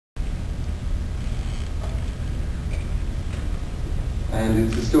and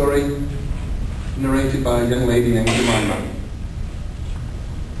it's a story narrated by a young lady named Gaiman.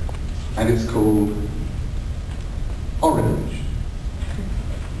 And it's called Orange.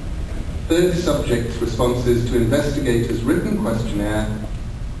 30 subjects' responses to investigators' written questionnaire,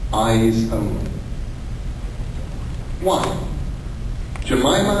 eyes only. 1.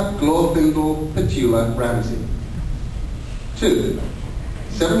 Jemima Glorfindel Petula Ramsey. 2.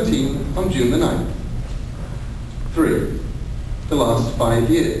 17 on June the 9th. 3. The last 5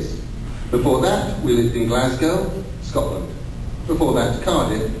 years. Before that, we lived in Glasgow, Scotland. Before that,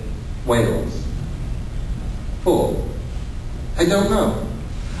 Cardiff, Wales. 4. I don't know.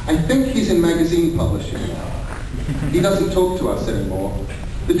 I think he's in magazine publishing now. He doesn't talk to us anymore.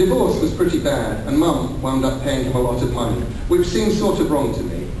 The divorce was pretty bad, and Mum wound up paying him a lot of money, which seems sort of wrong to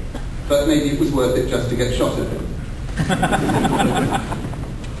me, but maybe it was worth it just to get shot at him.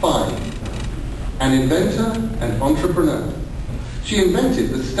 5. An inventor and entrepreneur. She invented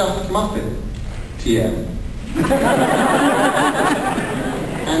the stuffed muffin, TM,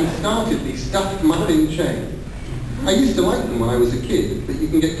 and started the stuffed muffin chain. I used to like them when I was a kid, but you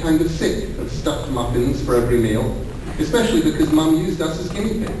can get kind of sick of stuffed muffins for every meal, especially because Mum used us as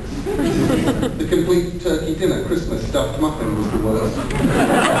guinea pigs. The complete turkey dinner Christmas stuffed muffin was the worst.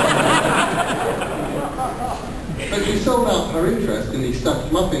 But she sold out her interest in the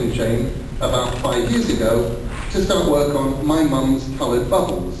stuffed muffin chain about 5 years ago to start work on My Mum's Coloured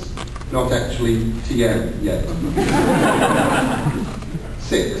Bubbles, not actually TM yet.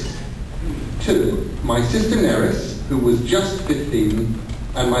 6. 2. My sister Neris, who was just 15,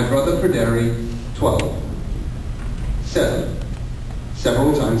 and my brother Frederi, 12. 7.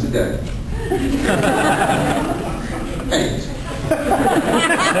 Several times a day. 8.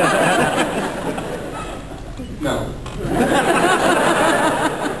 No.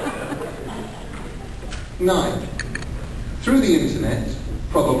 9. Through the internet,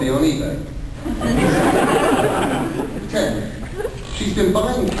 probably on eBay. 10. She's been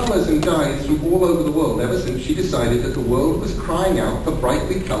buying colours and dyes from all over the world ever since she decided that the world was crying out for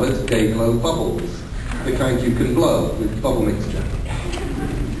brightly coloured day-glow bubbles, the kind you can blow with bubble mixture.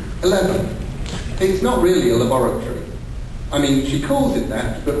 11. It's not really a laboratory. I mean, she calls it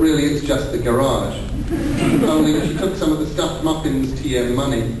that, but really it's just the garage. Only she took some of the stuffed muffins TM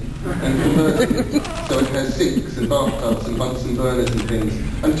money and converted it so it has sinks and bathtubs and Bunsen burners and things,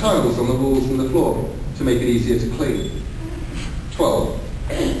 and tiles on the walls and the floor to make it easier to clean. 12.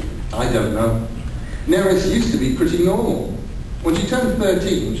 I don't know. Neris used to be pretty normal. When she turned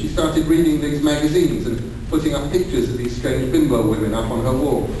 13, she started reading these magazines and putting up pictures of these strange bimbo women up on her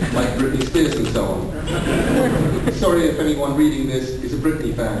wall, like Britney Spears and so on. Sorry if anyone reading this is a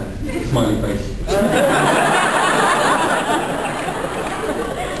Britney fan. Smiley face.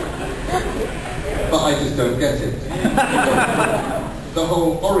 But I just don't get it. The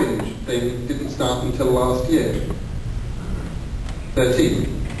whole orange thing didn't start until last year. 13.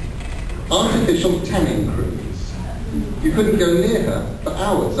 Artificial tanning creams. You couldn't go near her for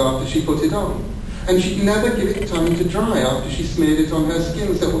hours after she put it on. And she'd never give it time to dry after she smeared it on her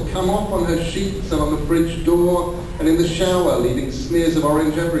skin, so it would come off on her sheets and on the fridge door and in the shower, leaving smears of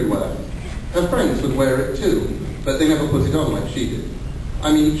orange everywhere. Her friends would wear it too, but they never put it on like she did.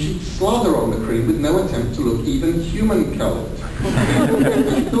 I mean, she'd slather on the cream with no attempt to look even human-coloured.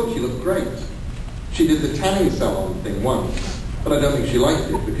 She thought she looked great. She did the tanning salon thing once, but I don't think she liked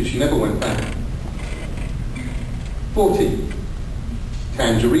it because she never went back. 14.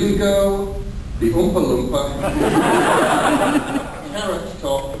 Tangerine Girl, the Oompa Loompa, Carrot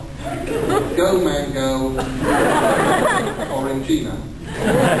Top, Go Mango, Orangina.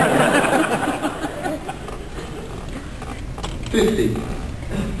 50.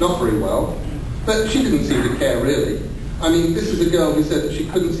 Not very well, but she didn't seem to care really. I mean, this is a girl who said that she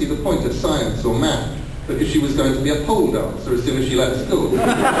couldn't see the point of science or math because she was going to be a pole dancer as soon as she left school.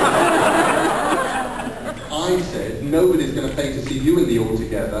 I said, nobody's going to pay to see you and the all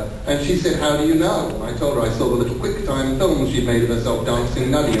together, and she said, how do you know? And I told her I saw the little QuickTime films she'd made of herself dancing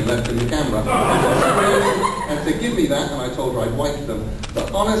nutty and left in the camera. And said, give me that, and I told her I'd wipe them.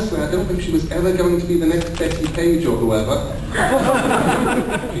 But honestly, I don't think she was ever going to be the next Betty Page or whoever.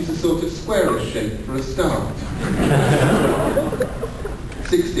 She's a sort of squarish shape for a start.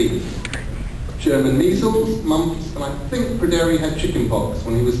 16. German measles, mumps, and I think Frederi had chickenpox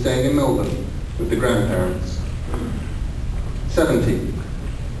when he was staying in Melbourne with the grandparents. 17.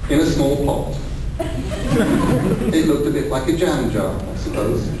 In a small pot. It looked a bit like a jam jar, I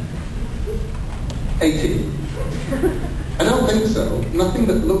suppose. 18. I don't think so. Nothing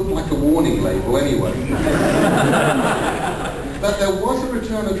that looked like a warning label anyway. But there was a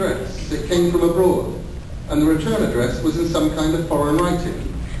return address. It came from abroad. and the return address was in some kind of foreign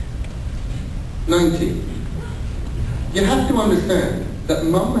writing. 19. You have to understand that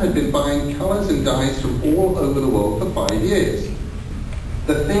Mum had been buying colours and dyes from all over the world for 5 years.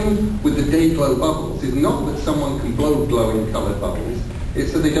 The thing with the day glow bubbles is not that someone can blow glowing coloured bubbles,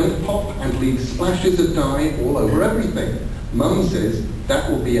 it's that they don't pop and leave splashes of dye all over everything. Mum says that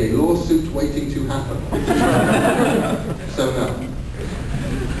will be a lawsuit waiting to happen. So no.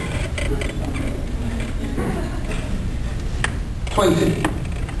 20.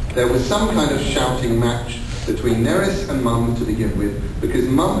 There was some kind of shouting match between Neris and Mum to begin with, because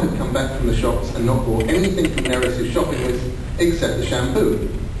Mum had come back from the shops and not bought anything from Neris's shopping list except the shampoo.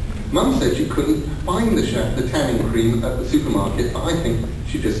 Mum said she couldn't find the tanning cream at the supermarket, but I think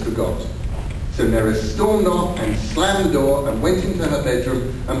she just forgot. So Neris stormed off and slammed the door and went into her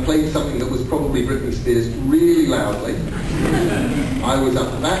bedroom and played something that was probably Britney Spears really loudly. I was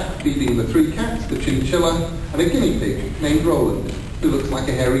up the back feeding the 3 cats, the chinchilla, and a guinea pig named Roland, who looks like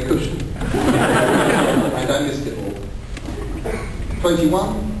a hairy cushion. And I missed it all.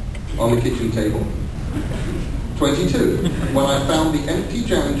 21, on the kitchen table. 22, when I found the empty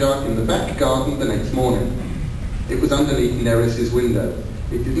jam jar in the back garden the next morning. It was underneath Neris's window.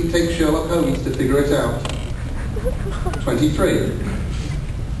 It didn't take Sherlock Holmes to figure it out. 23.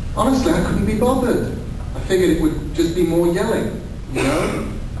 Honestly, I couldn't be bothered. I figured it would just be more yelling, you know?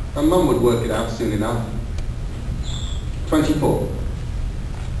 And Mum would work it out soon enough. 24.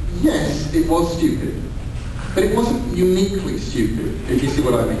 Yes, it was stupid. But it wasn't uniquely stupid, if you see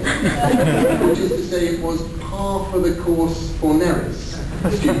what I mean. Which is to say, it was par for the course for Neris.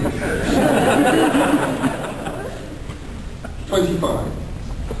 Stupid. 25.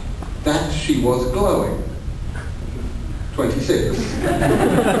 That she was glowing. 26.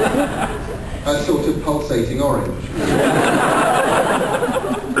 A sort of pulsating orange.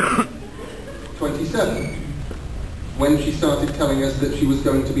 27. When she started telling us that she was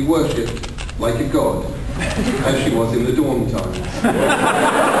going to be worshipped like a god, as she was in the dawn times.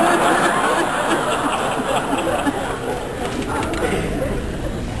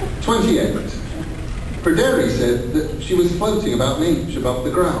 28. Praderi said that she was floating about an inch above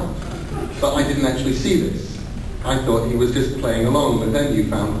the ground, but I didn't actually see this. I thought he was just playing along, but then you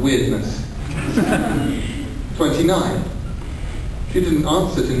found weirdness. 29. She didn't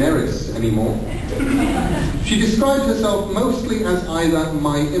answer to Neris anymore. She described herself mostly as either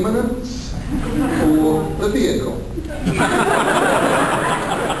my imminence or the vehicle.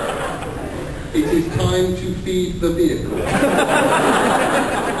 It is time to feed the vehicle.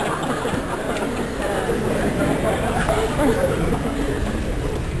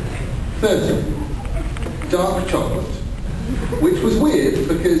 30. Dark chocolate. Which was weird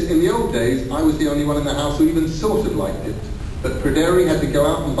because in the old days I was the only one in the house who even sort of liked it. But Praderi had to go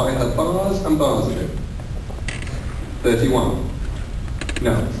out and buy her bars and bars of it. 31.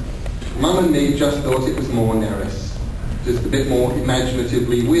 No. Mum and me just thought it was more Neris. Just a bit more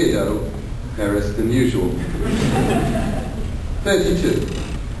imaginatively weirdo Neris than usual. 32.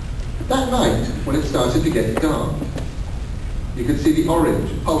 That night, when it started to get dark, you could see the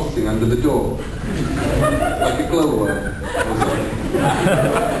orange pulsing under the door, like a glowworm or something,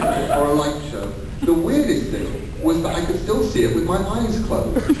 or a light show. The weirdest thing was that I could still see it with my eyes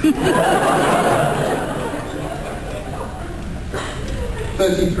closed.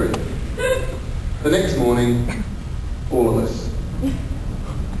 33. The next morning, all of us.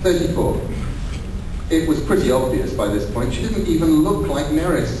 34. It was pretty obvious by this point. She didn't even look like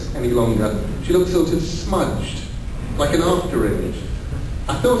Neris any longer. She looked sort of smudged, like an after image.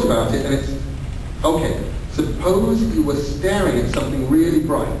 I thought about it and it's, okay, suppose you were staring at something really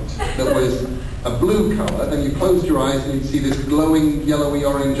bright that was a blue colour, then you closed your eyes and you'd see this glowing yellowy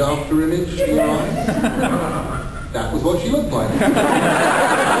orange after image in your eyes. That was what she looked like.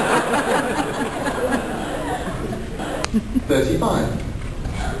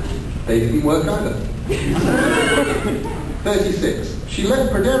 35. They didn't work either. 36. She let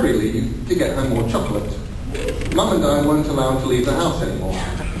Praderi leave to get her more chocolate. Mum and I weren't allowed to leave the house anymore.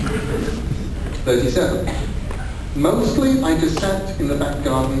 37. Mostly I just sat in the back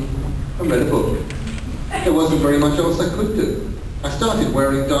garden and read a book. There wasn't very much else I could do. I started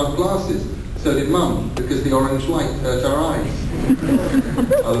wearing dark glasses. So did Mum, because the orange light hurt our eyes.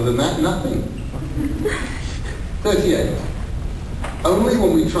 Other than that, nothing. 38. Only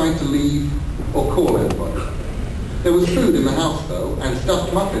when we tried to leave or call anybody. There was food in the house, though, and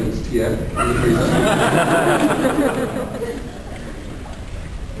stuffed muffins, TM, in the freezer.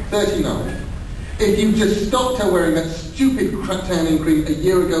 39. If you just stopped her wearing that stupid tanning cream a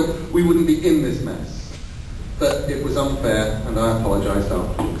year ago, we wouldn't be in this mess. But it was unfair, and I apologised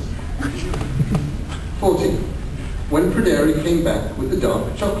afterwards. 40. When Pryderi came back with the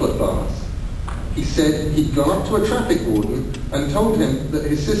dark chocolate bars, he said he'd gone up to a traffic warden and told him that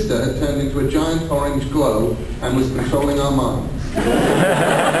his sister had turned into a giant orange glow and was controlling our minds.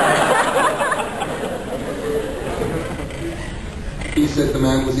 He said the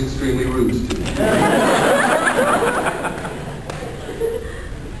man was extremely rude to him.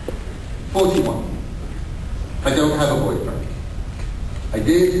 41. I don't have a boyfriend. I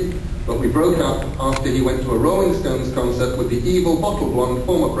did, but we broke up after he went to a Rolling Stones concert with the evil bottle blonde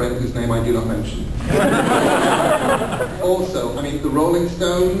former friend whose name I do not mention. Also, I mean, the Rolling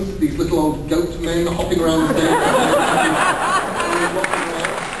Stones, these little old goat men hopping around the stage.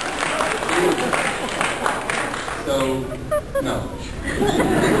 So, no.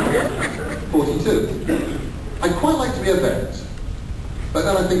 42. I'd quite like to be a vet, but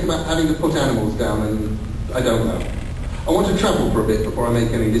then I think about having to put animals down and I don't know. I want to travel for a bit before I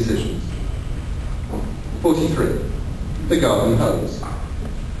make any decisions. 43. The garden hose.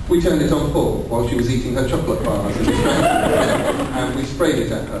 We turned it on full while she was eating her chocolate bars and distracted her, and we sprayed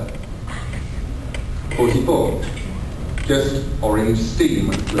it at her. 44. Just orange steam.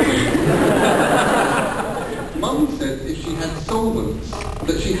 Mum said if she had solvents,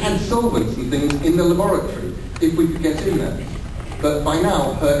 that she had solvents and things in the laboratory, if we could get in there. But by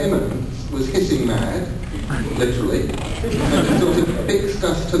now, her imminence was hissing mad, literally, and she sort of fixed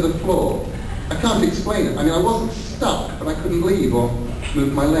us to the floor. I can't explain it. I mean, I wasn't stuck, but I couldn't leave or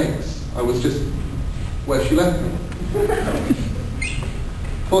move my legs. I was just where she left me.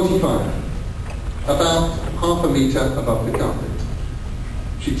 45. About half a metre above the carpet.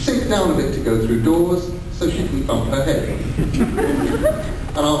 She'd sink down a bit to go through doors, so she didn't bump her head.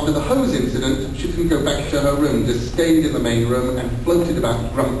 And after the hose incident, she didn't go back to her room, just stayed in the main room and floated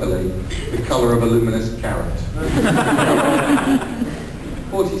about grumpily, the colour of a luminous carrot.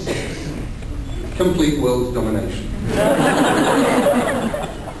 46. Complete world domination.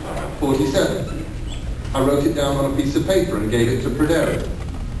 47. I wrote it down on a piece of paper and gave it to Pryderi.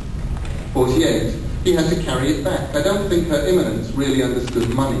 48. He had to carry it back. I don't think her imminence really understood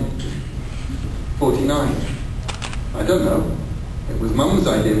money. 49. I don't know. It was Mum's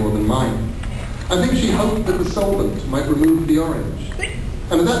idea more than mine. I think she hoped that the solvent might remove the orange.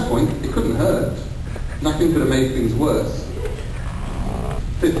 And at that point, it couldn't hurt. Nothing could have made things worse.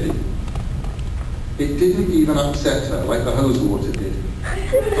 50. It didn't even upset her like the hose water did.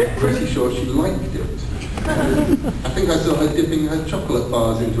 I'm pretty sure she liked it. I think I saw her dipping her chocolate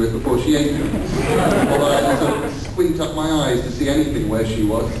bars into it before she ate them. Although I had to sort of squint up my eyes to see anything where she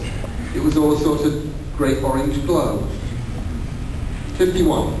was. It was all a sort of great orange glow.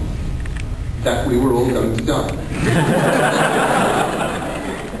 51. That we were all going to die.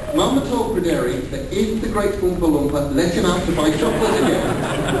 Mum had told Pryderi that if the great Oompa Loompa let him out to buy chocolate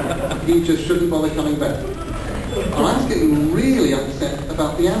again, he just shouldn't bother coming back. And I was getting really upset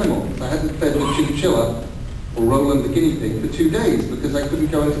about the animals. I hadn't fed the chinchilla, or Roland the guinea pig, for 2 days because I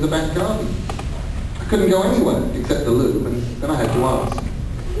couldn't go into the back garden. I couldn't go anywhere except the loo, and then I had to ask.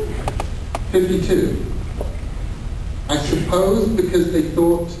 52. I suppose because they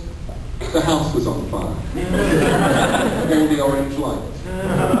thought the house was on fire. All the orange light.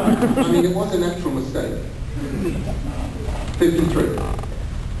 I mean, it was a natural mistake. 53.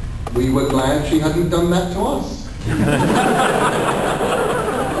 We were glad she hadn't done that to us.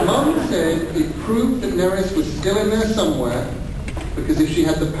 Mum said it proved that Neris was still in there somewhere, because if she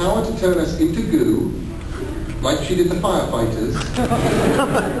had the power to turn us into goo, like she did the firefighters,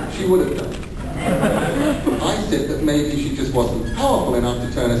 she would have done. I said that maybe she just wasn't powerful enough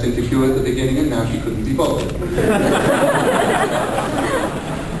to turn us into goo at the beginning and now she couldn't be bothered.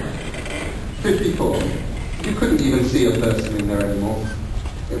 54. You couldn't even see a person in there anymore.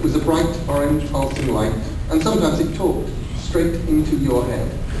 It was a bright orange pulsing light, and sometimes it talked straight into your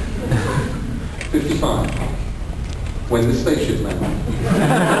head. 55. When the spaceship landed.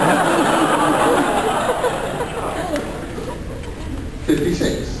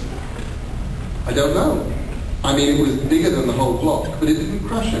 56. I don't know. I mean, it was bigger than the whole block, but it didn't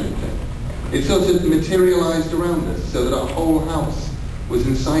crush anything. It sort of materialized around us so that our whole house was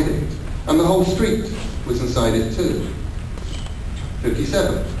inside it. And the whole street was inside it too.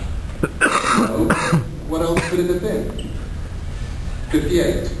 57. No. What else could it have been?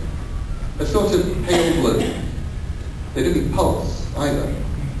 58. A sort of pale blue. They didn't pulse either.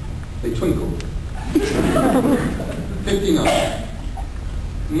 They twinkled. 59.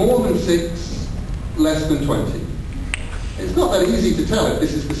 More than 6, less than 20. It's not that easy to tell if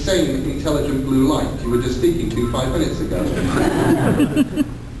this is the same intelligent blue light you were just speaking to 5 minutes ago.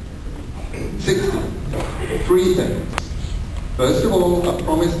 60. 3 things. First of all, a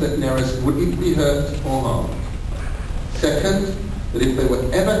promise that Neris wouldn't be hurt or harmed. Second, that if they were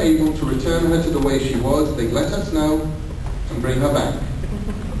ever able to return her to the way she was, they'd let us know and bring her back.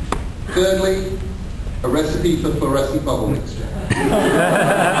 Thirdly, a recipe for fluorescent bubble mixture. I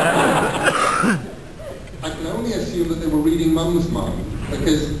can only assume that they were reading Mum's mind,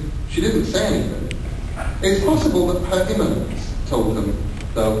 because she didn't say anything. It's possible that her imminence told them,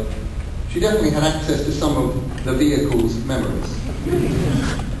 though. She definitely had access to some of the vehicle's memories.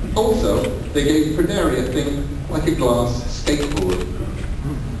 Also, they gave Praderi a thing like a glass skateboard.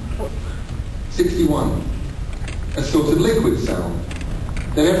 61. A sort of liquid sound.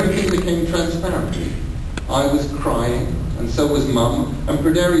 Then everything became transparent. I was crying, and so was Mum, and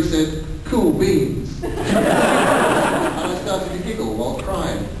Praderi said, "Cool beans." And I started to giggle while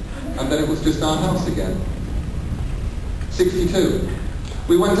crying, and then it was just our house again. 62.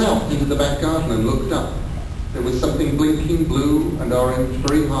 We went out into the back garden and looked up. There was something blinking blue and orange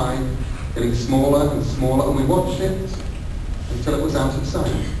very high, getting smaller and smaller, and we watched it until it was out of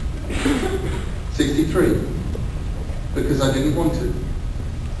sight. 63. Because I didn't want to.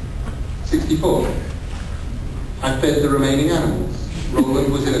 64. I fed the remaining animals. Roland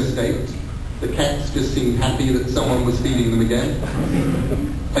was in a state. The cats just seemed happy that someone was feeding them again.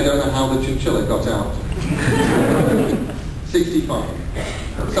 I don't know how the chinchilla got out. 65.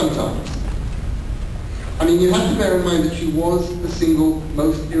 Sometimes. I mean, you have to bear in mind that she was the single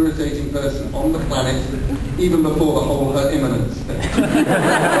most irritating person on the planet, even before the whole her imminence thing.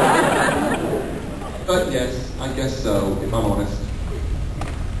 But yes, I guess so, if I'm honest.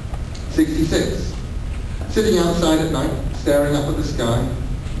 66. Sitting outside at night, staring up at the sky,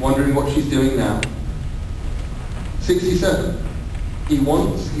 wondering what she's doing now. 67. He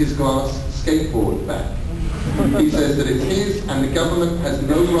wants his glass skateboard back. He says that it's his and the government has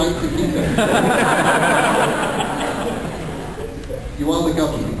no right to keep it. You are the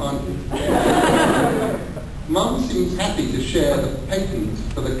government, aren't you? Mum seems happy to share the patent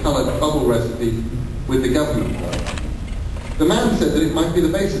for the coloured bubble recipe with the government. The man said that it might be the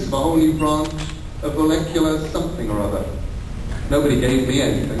basis of a whole new branch of molecular something or other. Nobody gave me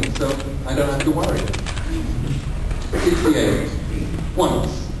anything, so I don't have to worry. 68.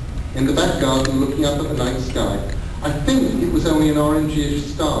 Once, in the back garden looking up at the night sky, I think it was only an orange-ish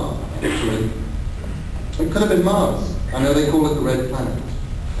star, actually. It could have been Mars. I know they call it the red planet.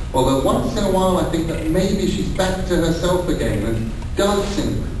 Although once in a while I think that maybe she's back to herself again and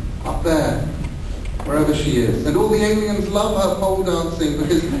dancing up there, wherever she is. And all the aliens love her pole dancing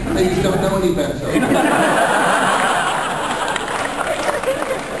because they just don't know any better.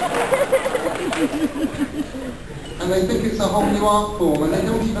 And they think it's a whole new art form, and they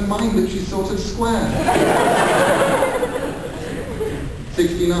don't even mind that she's sort of square.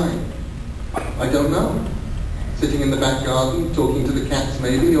 69. I don't know. Sitting in the back garden, talking to the cats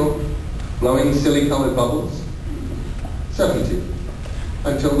maybe, or blowing silly coloured bubbles. 70.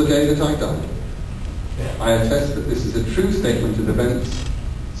 Until the day that I die. I attest that this is a true statement of events.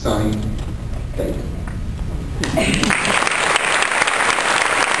 Signed, Gaiman.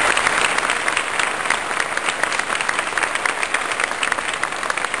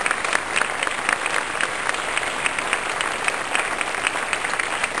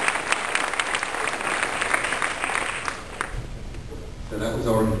 So that was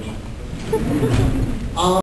Oregon.